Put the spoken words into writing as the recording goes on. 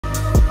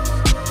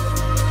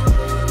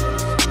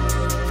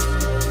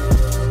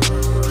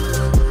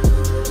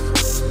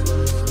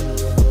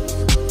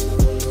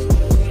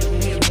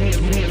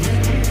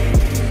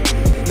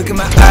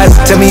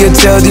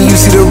shell, then you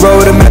see the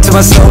road. I'm out to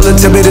my soul, a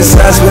tip of the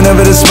size.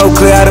 Whenever the smoke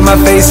clear out of my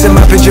face and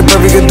my picture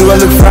perfect, do I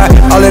look fried?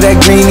 All of that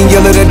green and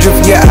yellow that drip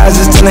from your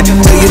eyes is telling.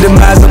 Tell your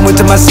demise, I'm with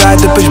to my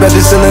side. To push back the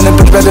ceiling and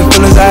push back the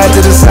feelings I had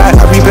to the side.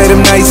 I replay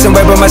them nights and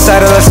right by my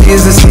side. All I see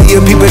is a sea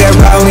of people that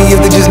ride me.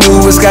 If they just knew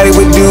what Scotty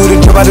would do to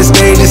jump out the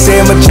stage and say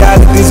I'm a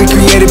child. The things I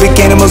created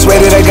became the most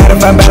weighted. I gotta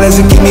find balance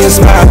and give me a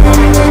smile.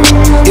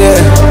 Yeah,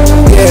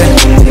 yeah,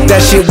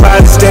 that shit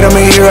wild. Instead I'm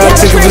a hero, I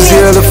took it for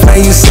zero. The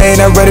flame you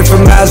saying I read it for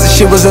miles. The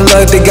shit wasn't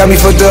luck, they got me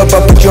fucked up. I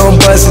put you on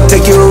bus and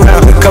take you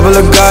around. A couple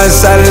of guys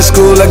inside of the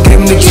school, I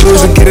gave them the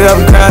truths and get it off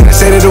the ground. I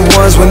say to the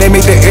ones when they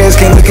make their ears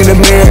can't look in the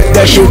mirror.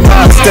 That shit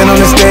wild. Stand on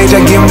the stage,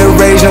 I give them the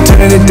rage, I'm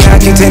turning it down.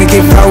 Can't take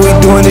it power, we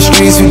do in the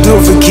streets. We do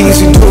it for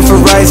keys, we do it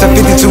for rights. I'm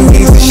 52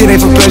 weeks, this shit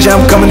ain't for pleasure,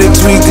 I'm coming to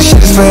tweak. This shit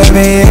is for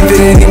heaven,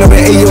 infinite, ain't no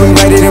been A, we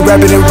write it and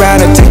wrap it around.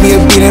 I take me a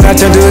beat and I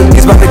turn to a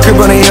beast. Bought the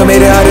crib on the hill,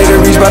 made it harder to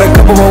reach. Bought a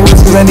couple more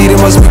weeks cause I needed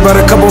more speed. Bought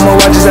a couple more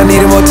watches, I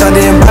needed more time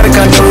to buy the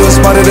condo, it was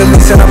smarter to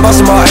lease. And I bought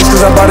some more ice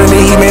cause I bought it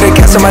and he made a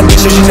cast on my dish.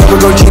 So she never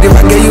go cheat if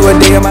I gave you a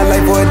day of my life.